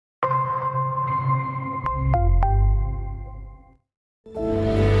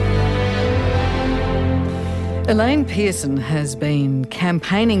Elaine Pearson has been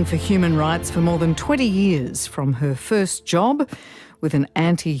campaigning for human rights for more than 20 years, from her first job with an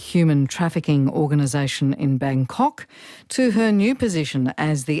anti-human trafficking organisation in Bangkok to her new position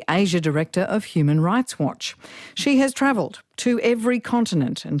as the Asia Director of Human Rights Watch. She has travelled to every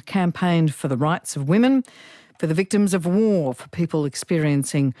continent and campaigned for the rights of women, for the victims of war, for people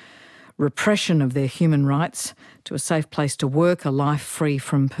experiencing repression of their human rights, to a safe place to work, a life free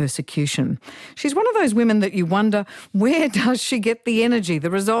from persecution. She's one of those women that you wonder, where does she get the energy,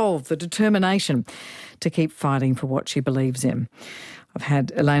 the resolve, the determination to keep fighting for what she believes in? I've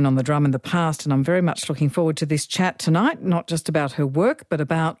had Elaine on the drum in the past, and I'm very much looking forward to this chat tonight, not just about her work, but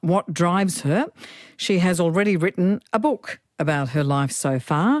about what drives her. She has already written a book about her life so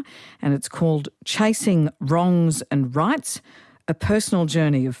far, and it's called Chasing Wrongs and Rights, a personal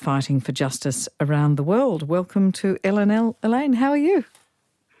journey of fighting for justice around the world. Welcome to LNL. Elaine, how are you?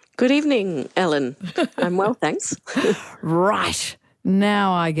 Good evening, Ellen. I'm well, thanks. Right.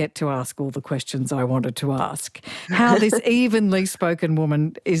 Now I get to ask all the questions I wanted to ask. How this evenly spoken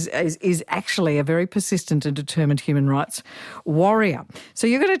woman is actually a very persistent and determined human rights warrior. So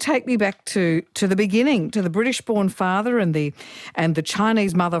you're going to take me back to the beginning, to the British-born father and the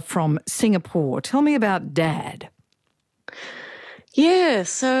Chinese mother from Singapore. Tell me about Dad. Yeah,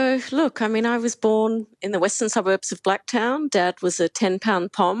 so look, I mean, I was born in the western suburbs of Blacktown. Dad was a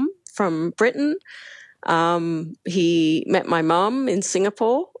 10-pound pom from Britain. He met my mum in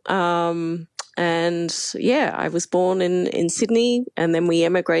Singapore. And yeah, I was born in Sydney, and then we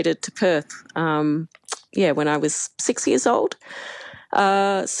emigrated to Perth, when I was 6 years old.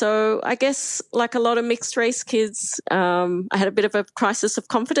 So I guess like a lot of mixed race kids, I had a bit of a crisis of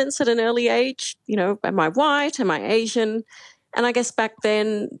confidence at an early age. You know, am I white? Am I Asian? And I guess back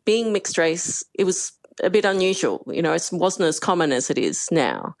then, being mixed race, it was a bit unusual. You know, it wasn't as common as it is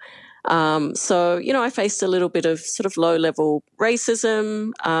now. So, you know, I faced a little bit of sort of low-level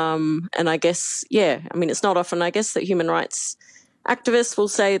racism. And I guess, I mean, it's not often, I guess, that human rights activists will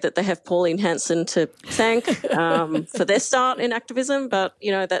say that they have Pauline Hanson to thank for their start in activism. But, you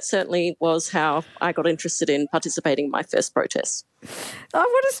know, that certainly was how I got interested in participating in my first protest. I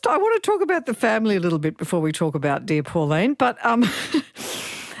want to talk about the family a little bit before we talk about dear Pauline. But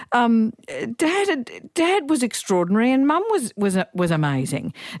Dad was extraordinary, and Mum was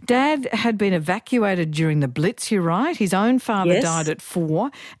amazing. Dad had been evacuated during the Blitz, you're right. His own father died at 4,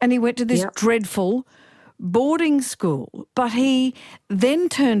 and he went to this dreadful boarding school. But he then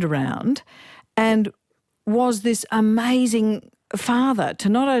turned around and was this amazing father to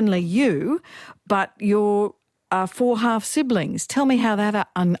not only you, but your 4 half-siblings. Tell me how that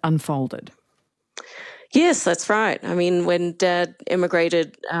unfolded. Yes, that's right. I mean, when Dad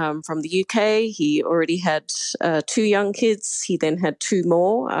immigrated from the UK, he already had 2 young kids. He then had 2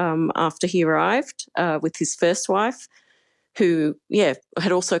 more after he arrived with his first wife, who,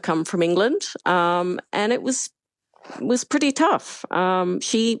 had also come from England. And it was pretty tough.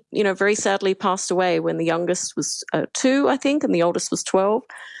 She, you know, very sadly passed away when the youngest was 2, I think, and the oldest was 12.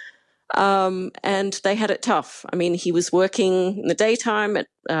 And they had it tough. I mean, he was working in the daytime at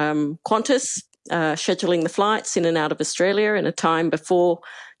Qantas, scheduling the flights in and out of Australia in a time before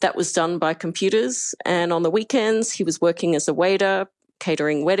that was done by computers. And on the weekends, he was working as a waiter,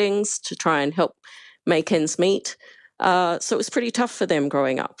 catering weddings to try and help make ends meet. So it was pretty tough for them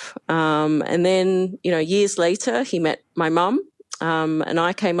growing up. And then, you know, years later, he met my mum, and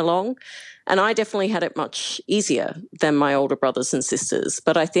I came along. And I definitely had it much easier than my older brothers and sisters.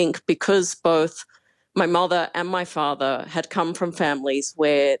 But I think because both my mother and my father had come from families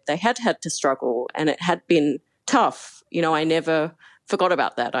where they had to struggle and it had been tough, you know, I never forgot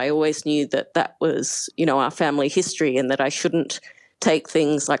about that. I always knew that was, you know, our family history, and that I shouldn't take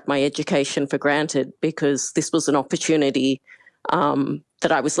things like my education for granted, because this was an opportunity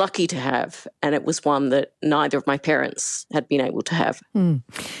that I was lucky to have, and it was one that neither of my parents had been able to have.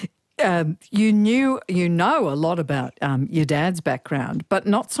 You know a lot about your dad's background, but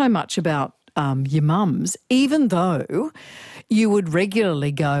not so much about your mum's, even though you would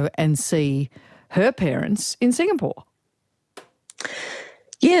regularly go and see her parents in Singapore.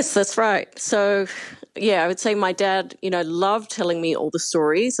 Yes, that's right. So, I would say my dad, you know, loved telling me all the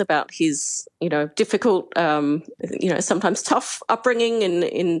stories about his, you know, difficult, sometimes tough upbringing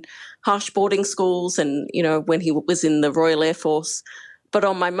in harsh boarding schools, and, you know, when he was in the Royal Air Force. But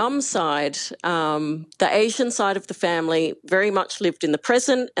on my mum's side, the Asian side of the family very much lived in the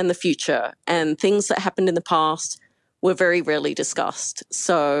present and the future, and things that happened in the past were very rarely discussed.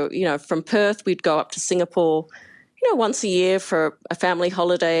 So, you know, from Perth, we'd go up to Singapore, you know, once a year for a family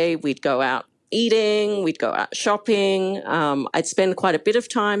holiday. We'd go out eating, we'd go out shopping. I'd spend quite a bit of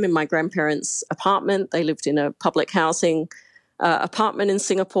time in my grandparents' apartment. They lived in a public housing apartment in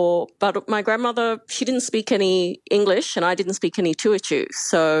Singapore. But my grandmother, she didn't speak any English and I didn't speak any Teochew.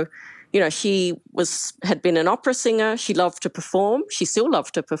 So, she had been an opera singer. She loved to perform. She still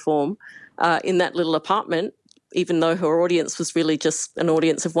loved to perform in that little apartment, even though her audience was really just an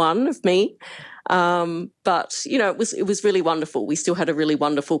audience of one, of me. But it was really wonderful. We still had a really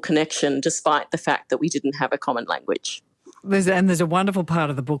wonderful connection despite the fact that we didn't have a common language. There's a wonderful part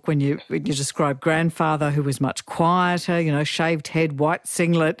of the book when you describe grandfather who was much quieter, shaved head, white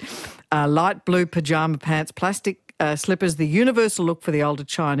singlet, light blue pyjama pants, plastic slippers, the universal look for the older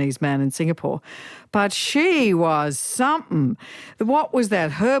Chinese man in Singapore. But she was something. What was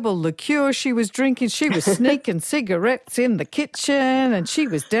that herbal liqueur she was drinking? She was sneaking cigarettes in the kitchen and she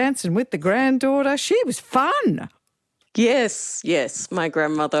was dancing with the granddaughter. She was fun. Yes. My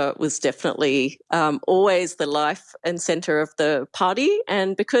grandmother was definitely always the life and centre of the party.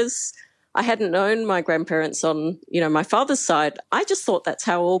 And because I hadn't known my grandparents on, my father's side, I just thought that's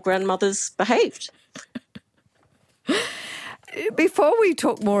how all grandmothers behaved. Before we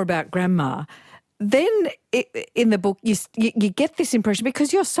talk more about Grandma, then in the book you get this impression,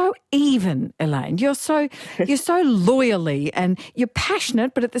 because you're so even, Elaine. You're so loyally and you're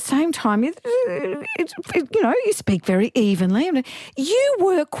passionate, but at the same time, you speak very evenly. And you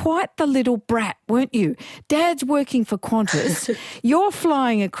were quite the little brat, weren't you? Dad's working for Qantas. You're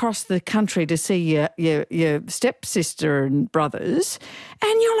flying across the country to see your stepsister and brothers,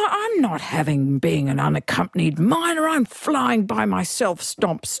 and you're like, I'm not being an unaccompanied minor. I'm flying by myself.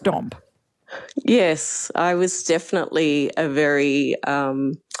 Stomp, stomp. Yes, I was definitely a very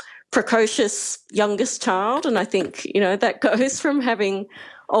precocious youngest child. And I think, that goes from having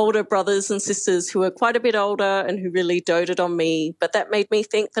older brothers and sisters who were quite a bit older and who really doted on me. But that made me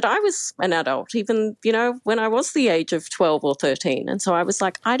think that I was an adult, even, when I was the age of 12 or 13. And so I was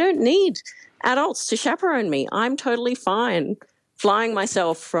like, I don't need adults to chaperone me. I'm totally fine flying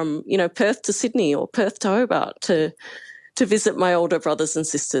myself from, Perth to Sydney or Perth to Hobart to visit my older brothers and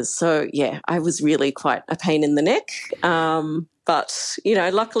sisters. So, yeah, I was really quite a pain in the neck. But,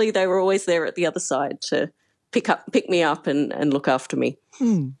 luckily they were always there at the other side to pick me up and look after me.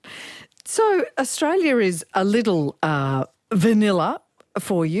 So Australia is a little vanilla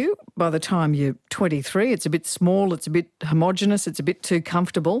for you by the time you're 23. It's a bit small, it's a bit homogenous, it's a bit too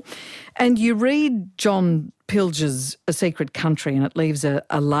comfortable. And you read John Pilger's A Secret Country and it leaves a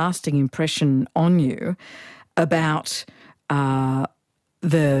lasting impression on you about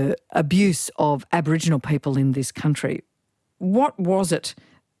the abuse of Aboriginal people in this country. What was it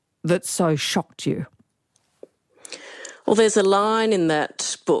that so shocked you? Well, there's a line in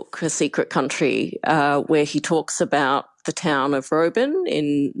that book, A Secret Country, where he talks about the town of Roban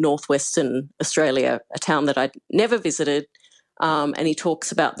in northwestern Australia, a town that I'd never visited, and he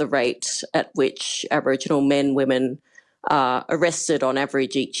talks about the rate at which Aboriginal men, women, arrested on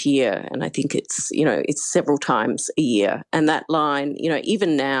average each year. And I think it's several times a year. And that line,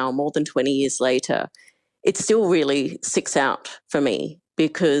 even now, more than 20 years later, it still really sticks out for me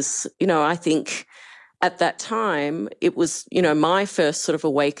because, I think at that time it was, my first sort of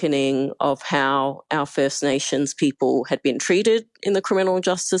awakening of how our First Nations people had been treated in the criminal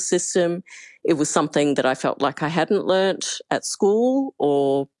justice system. It was something that I felt like I hadn't learnt at school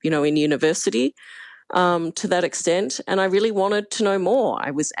or, in university. To that extent. And I really wanted to know more.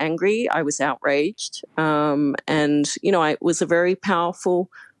 I was angry. I was outraged. And, it was a very powerful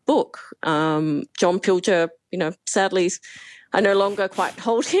book. John Pilger, sadly, I no longer quite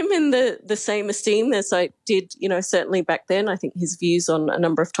hold him in the same esteem as I did, certainly back then. I think his views on a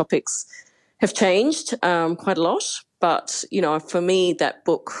number of topics have changed quite a lot. But, for me, that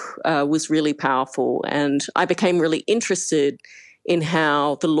book was really powerful. And I became really interested in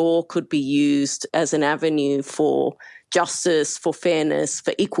how the law could be used as an avenue for justice, for fairness,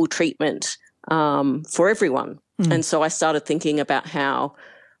 for equal treatment for everyone. And so I started thinking about how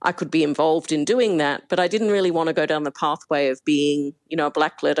I could be involved in doing that, but I didn't really want to go down the pathway of being, a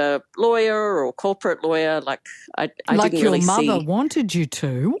black letter lawyer or corporate lawyer. I didn't really see. Like your mother wanted you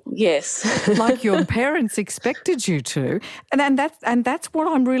to. Yes. Like your parents expected you to. And that's what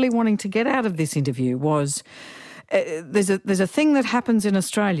I'm really wanting to get out of this interview was there's a thing that happens in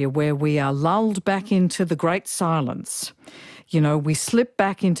Australia where we are lulled back into the great silence. We slip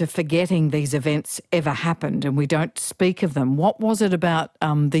back into forgetting these events ever happened and we don't speak of them. What was it about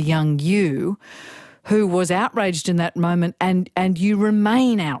the young you who was outraged in that moment and you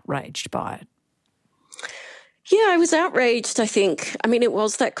remain outraged by it? Yeah, I was outraged, I think. I mean, it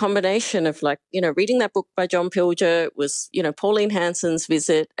was that combination of reading that book by John Pilger. It was, Pauline Hanson's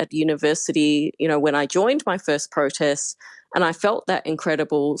visit at university, when I joined my first protest. And I felt that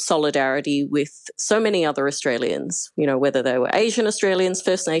incredible solidarity with so many other Australians, whether they were Asian Australians,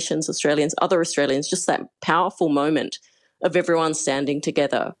 First Nations Australians, other Australians, just that powerful moment of everyone standing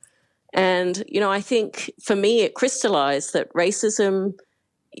together. And, I think for me, it crystallized that racism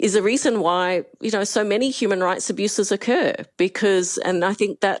is a reason why, so many human rights abuses occur and I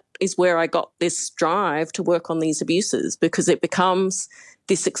think that is where I got this drive to work on these abuses, because it becomes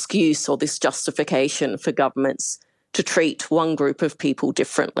this excuse or this justification for governments to treat one group of people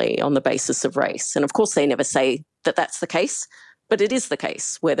differently on the basis of race. And of course, they never say that that's the case, but it is the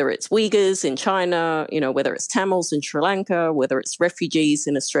case, whether it's Uyghurs in China, whether it's Tamils in Sri Lanka, whether it's refugees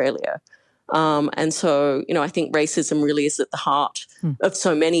in Australia. And so, I think racism really is at the heart of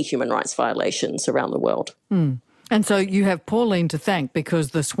so many human rights violations around the world. And so you have Pauline to thank,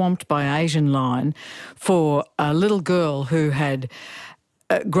 because the Swamped by Asian line for a little girl who had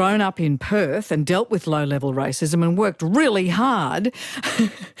grown up in Perth and dealt with low-level racism and worked really hard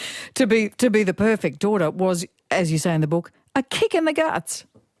to be the perfect daughter was, as you say in the book, a kick in the guts.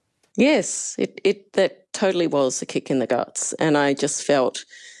 Yes, that totally was a kick in the guts. And I just felt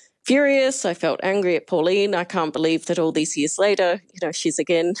furious. I felt angry at Pauline. I can't believe that all these years later, she's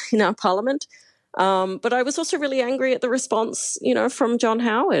again in our parliament. But I was also really angry at the response, from John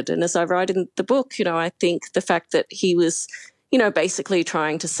Howard. And as I write in the book, I think the fact that he was, basically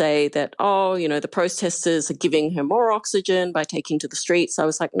trying to say that, the protesters are giving her more oxygen by taking to the streets. I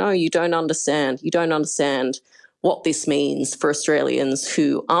was like, no, you don't understand. You don't understand what this means for Australians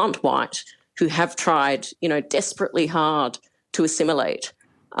who aren't white, who have tried, desperately hard to assimilate.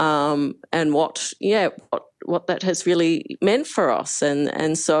 And what that has really meant for us.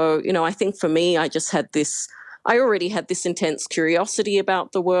 And so, I think for me, I already had this intense curiosity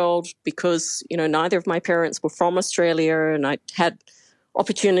about the world because, neither of my parents were from Australia and I had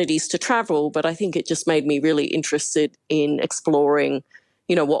opportunities to travel, but I think it just made me really interested in exploring,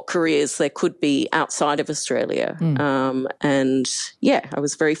 what careers there could be outside of Australia. I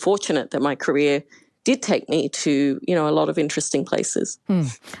was very fortunate that my career did take me to, a lot of interesting places.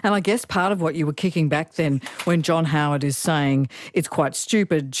 And I guess part of what you were kicking back then when John Howard is saying it's quite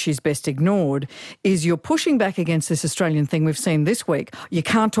stupid, she's best ignored, is you're pushing back against this Australian thing we've seen this week. You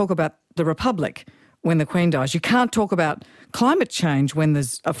can't talk about the Republic when the Queen dies. You can't talk about climate change when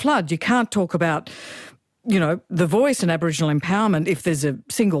there's a flood. You can't talk about, the voice and Aboriginal empowerment if there's a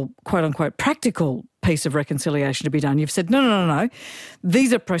single, quote-unquote, practical piece of reconciliation to be done. You've said, no,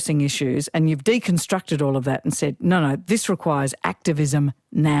 these are pressing issues, and you've deconstructed all of that and said, no, this requires activism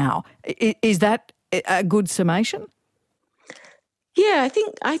now. Is that a good summation? Yeah,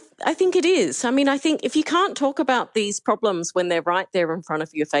 I think it is. I mean, I think if you can't talk about these problems when they're right there in front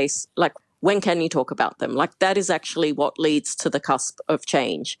of your face, like, when can you talk about them? Like, that is actually what leads to the cusp of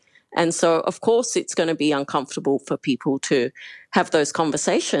change. And so, of course, it's going to be uncomfortable for people to have those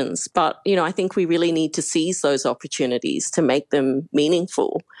conversations. But, I think we really need to seize those opportunities to make them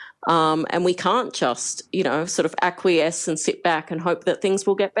meaningful. And we can't just, sort of acquiesce and sit back and hope that things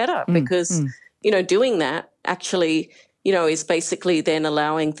will get better because, doing that actually, is basically then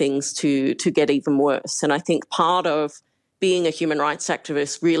allowing things to get even worse. And I think part of being a human rights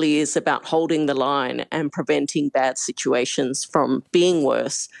activist really is about holding the line and preventing bad situations from being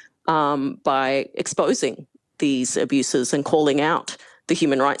worse. By exposing these abuses and calling out the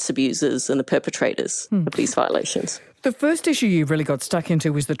human rights abusers and the perpetrators of these violations. The first issue you really got stuck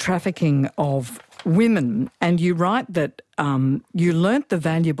into was the trafficking of women, and you write that you learnt the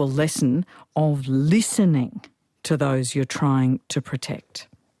valuable lesson of listening to those you're trying to protect.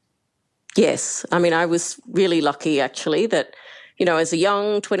 Yes. I mean, I was really lucky, actually, that as a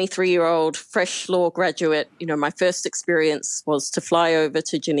young 23-year-old fresh law graduate, my first experience was to fly over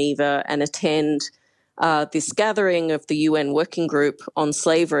to Geneva and attend this gathering of the UN Working Group on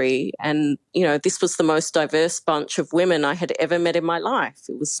Slavery. And, this was the most diverse bunch of women I had ever met in my life.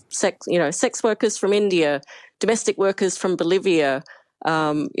 It was sex workers from India, domestic workers from Bolivia,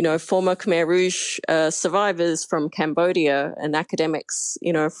 former Khmer Rouge survivors from Cambodia and academics,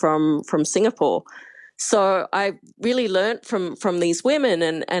 from Singapore. So I really learnt from these women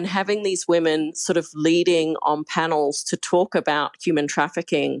and having these women sort of leading on panels to talk about human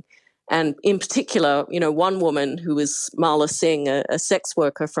trafficking. And in particular, one woman who was Mala Singh, a sex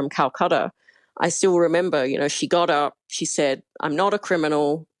worker from Calcutta, I still remember, she got up, she said, "I'm not a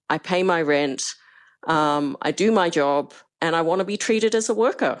criminal, I pay my rent, I do my job, and I want to be treated as a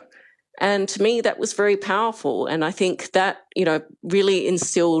worker." And to me, that was very powerful. And I think that, really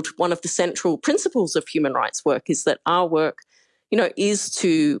instilled one of the central principles of human rights work, is that our work, is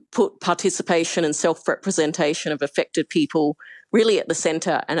to put participation and self-representation of affected people really at the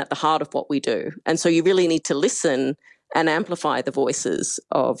centre and at the heart of what we do. And so you really need to listen and amplify the voices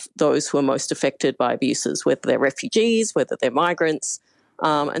of those who are most affected by abuses, whether they're refugees, whether they're migrants.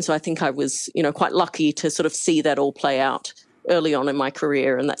 And so I think I was, quite lucky to sort of see that all play out early on in my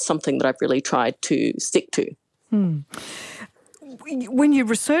career, and that's something that I've really tried to stick to. When you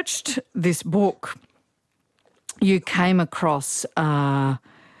researched this book, you came across a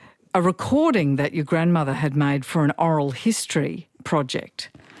recording that your grandmother had made for an oral history project,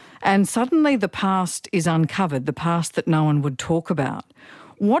 and suddenly the past is uncovered, the past that no one would talk about.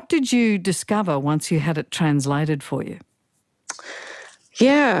 What did you discover once you had it translated for you?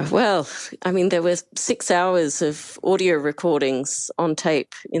 Yeah, well, there were 6 hours of audio recordings on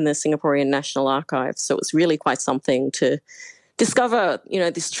tape in the Singaporean National Archives, so it was really quite something to discover,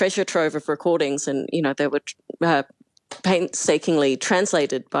 this treasure trove of recordings, and, they were painstakingly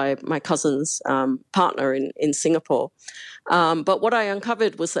translated by my cousin's partner in Singapore. But what I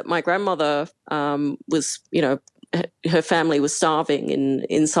uncovered was that my grandmother was, her family was starving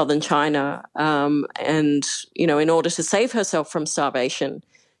in southern China. And, in order to save herself from starvation,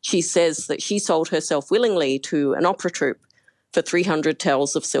 she says that she sold herself willingly to an opera troupe for 300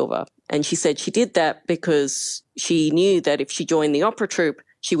 taels of silver. And she said she did that because she knew that if she joined the opera troupe,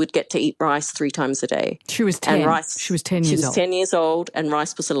 she would get to eat rice 3 times a day. She was 10. She was 10 years old. She was 10 years old, and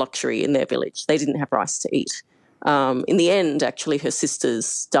rice was a luxury in their village. They didn't have rice to eat. In the end, actually, her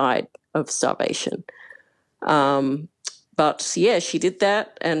sisters died of starvation. But yeah, she did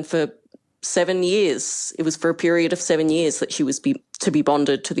that, and for 7 years, it was for a period of 7 years that she was to be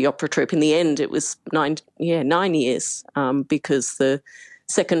bonded to the opera troupe. In the end, it was 9 years, because the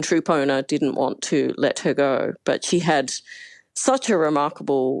second troupe owner didn't want to let her go. But she had such a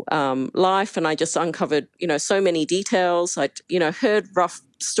remarkable life, and I just uncovered, so many details. I'd, heard rough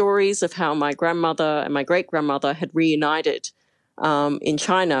stories of how my grandmother and my great-grandmother had reunited in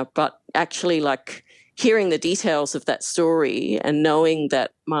China, but actually, hearing the details of that story and knowing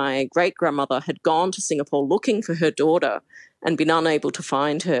that my great-grandmother had gone to Singapore looking for her daughter and been unable to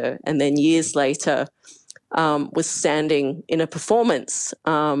find her, and then years later was standing in a performance,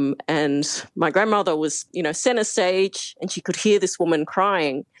 and my grandmother was, centre stage, and she could hear this woman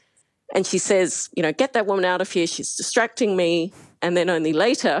crying, and she says, get that woman out of here, she's distracting me. And then only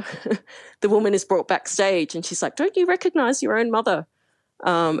later, the woman is brought backstage, and she's like, don't you recognise your own mother?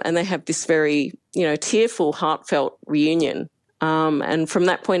 And they have this very, tearful, heartfelt reunion. And from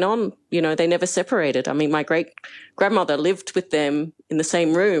that point on, they never separated. My great-grandmother lived with them in the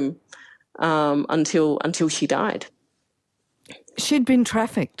same room until she died. She'd been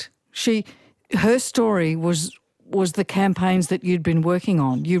trafficked. Her story was the campaigns that you'd been working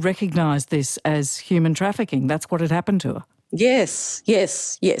on. You recognised this as human trafficking. That's what had happened to her. Yes.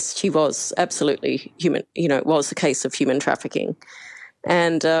 She was absolutely human. It was a case of human trafficking.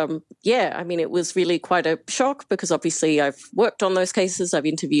 And, it was really quite a shock, because obviously I've worked on those cases. I've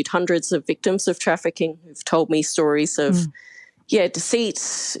interviewed hundreds of victims of trafficking who've told me stories of,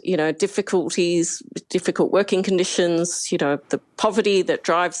 deceit, difficulties, difficult working conditions, the poverty that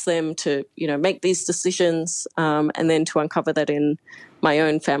drives them to, make these decisions. And then to uncover that in my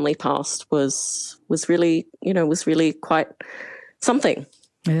own family past was really quite something.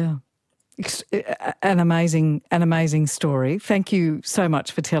 Yeah. An amazing story. Thank you so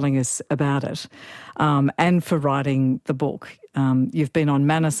much for telling us about it, and for writing the book. You've been on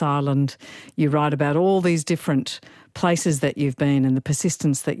Manus Island. You write about all these different places that you've been and the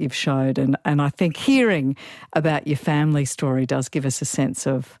persistence that you've showed. And I think hearing about your family story does give us a sense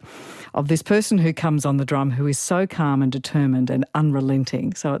of this person who comes on the drum who is so calm and determined and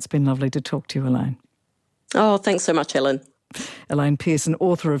unrelenting. So it's been lovely to talk to you, Elaine. Oh, thanks so much, Ellen. Elaine Pearson,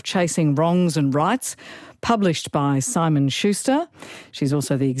 author of Chasing Wrongs and Rights, published by Simon Schuster. She's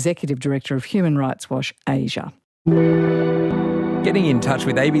also the Executive Director of Human Rights Watch Asia. Getting in touch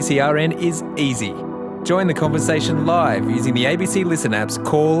with ABCRN is easy. Join the conversation live using the ABC Listen app's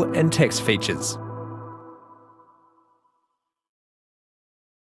call and text features.